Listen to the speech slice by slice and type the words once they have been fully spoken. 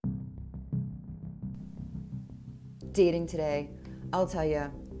dating today, I'll tell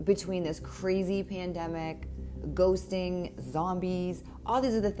you, between this crazy pandemic, ghosting, zombies, all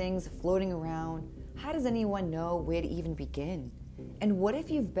these other things floating around, how does anyone know where to even begin? And what if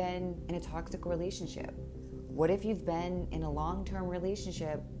you've been in a toxic relationship? What if you've been in a long-term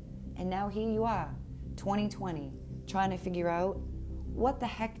relationship and now here you are, 2020, trying to figure out what the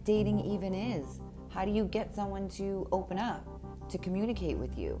heck dating even is? How do you get someone to open up, to communicate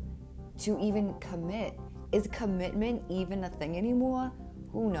with you, to even commit? Is commitment even a thing anymore?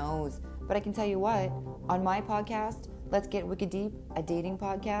 Who knows? But I can tell you what, on my podcast, Let's Get Wicked Deep, a dating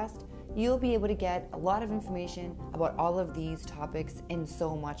podcast, you'll be able to get a lot of information about all of these topics and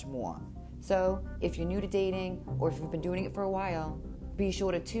so much more. So if you're new to dating or if you've been doing it for a while, be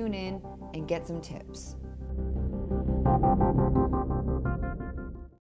sure to tune in and get some tips.